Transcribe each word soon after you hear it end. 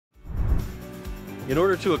In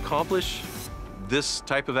order to accomplish this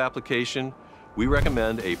type of application, we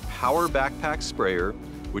recommend a power backpack sprayer,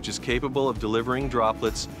 which is capable of delivering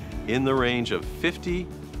droplets in the range of 50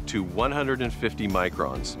 to 150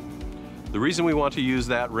 microns. The reason we want to use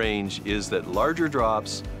that range is that larger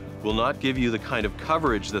drops will not give you the kind of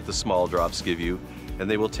coverage that the small drops give you, and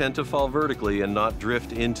they will tend to fall vertically and not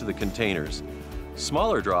drift into the containers.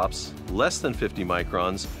 Smaller drops, less than 50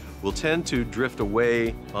 microns, will tend to drift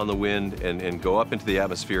away on the wind and go up into the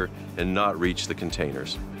atmosphere and not reach the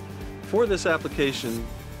containers. For this application,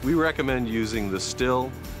 we recommend using the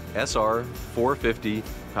Stihl SR450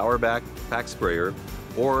 Power Backpack Sprayer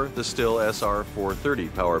or the Stihl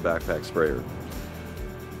SR430 Power Backpack Sprayer.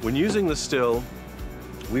 When using the Stihl,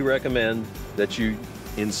 we recommend that you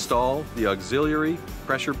install the auxiliary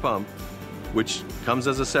pressure pump, which comes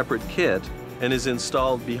as a separate kit and is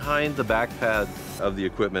installed behind the back pad of the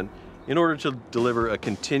equipment in order to deliver a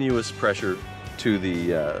continuous pressure to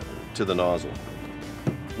the nozzle.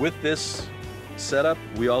 With this setup,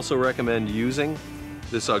 we also recommend using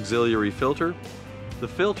this auxiliary filter. The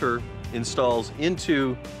filter installs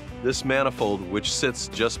into this manifold which sits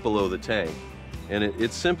just below the tank, and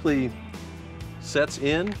it simply sets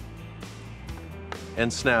in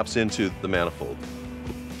and snaps into the manifold.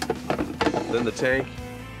 Then the tank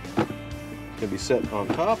can be set on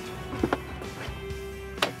top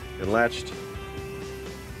and latched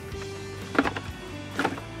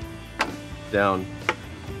down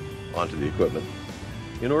onto the equipment.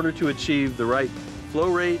 In order to achieve the right flow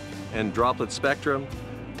rate and droplet spectrum,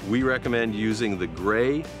 we recommend using the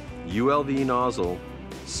gray ULV nozzle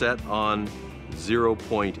set on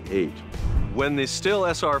 0.8. When the Stihl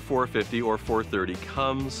SR450 or 430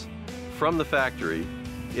 comes from the factory,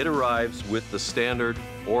 it arrives with the standard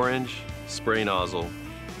orange spray nozzle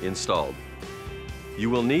installed. You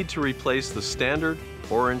will need to replace the standard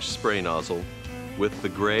orange spray nozzle with the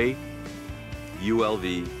gray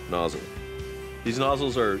ULV nozzle. These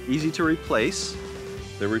nozzles are easy to replace.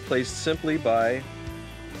 They're replaced simply by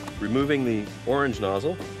removing the orange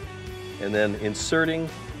nozzle and then inserting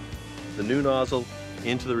the new nozzle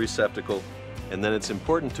into the receptacle, and then it's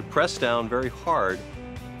important to press down very hard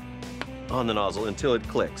on the nozzle until it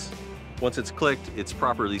clicks. Once it's clicked, it's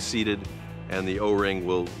properly seated and the O-ring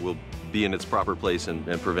will be in its proper place and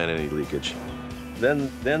prevent any leakage.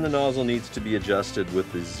 Then the nozzle needs to be adjusted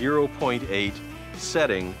with the 0.8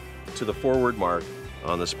 setting to the forward mark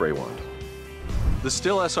on the spray wand. The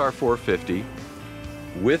Stihl SR450,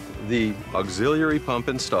 with the auxiliary pump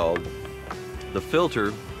installed, the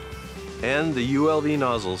filter, and the ULV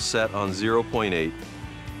nozzle set on 0.8,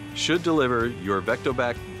 should deliver your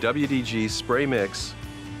VectoBac WDG spray mix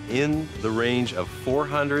in the range of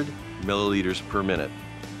 400 milliliters per minute.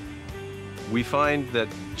 We find that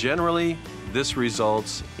generally this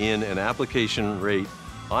results in an application rate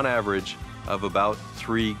on average of about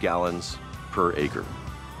 3 gallons per acre.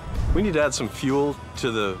 We need to add some fuel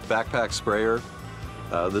to the backpack sprayer.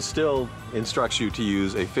 The Stihl instructs you to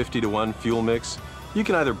use a 50-to-1 fuel mix. You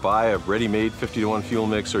can either buy a ready-made 50-to-1 fuel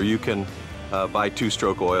mix, or you can buy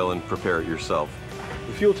two-stroke oil and prepare it yourself.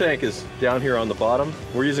 The fuel tank is down here on the bottom.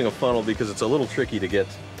 We're using a funnel because it's a little tricky to get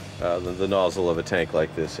the nozzle of a tank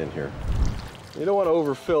like this in here. You don't want to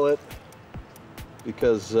overfill it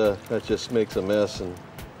because that just makes a mess and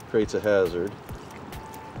creates a hazard.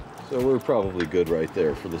 So we're probably good right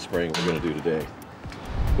there for the spraying we're going to do today.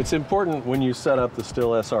 It's important when you set up the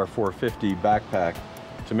Stihl SR450 backpack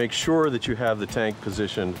to make sure that you have the tank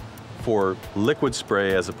positioned for liquid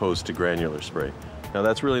spray as opposed to granular spray. Now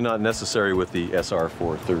that's really not necessary with the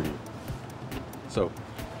SR430. So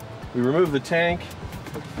we remove the tank,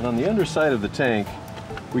 and on the underside of the tank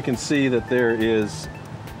we can see that there is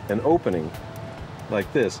an opening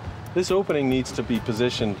like this. This opening needs to be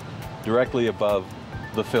positioned directly above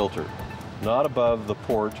the filter, not above the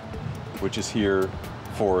port, which is here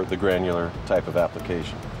for the granular type of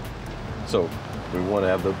application. So we want to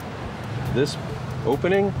have this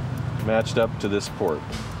opening matched up to this port.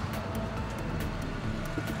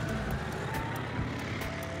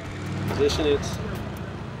 Position it.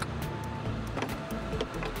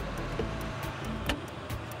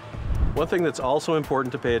 One thing that's also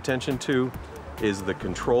important to pay attention to is the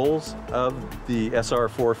controls of the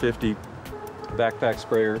SR450 backpack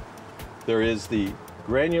sprayer. There is the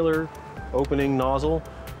granular opening nozzle,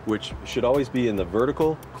 which should always be in the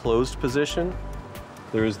vertical closed position.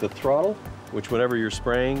 There is the throttle, which whenever you're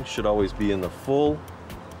spraying should always be in the full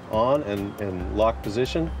on and lock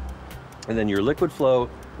position. And then your liquid flow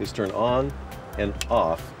is turned on and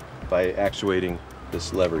off by actuating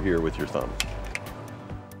this lever here with your thumb.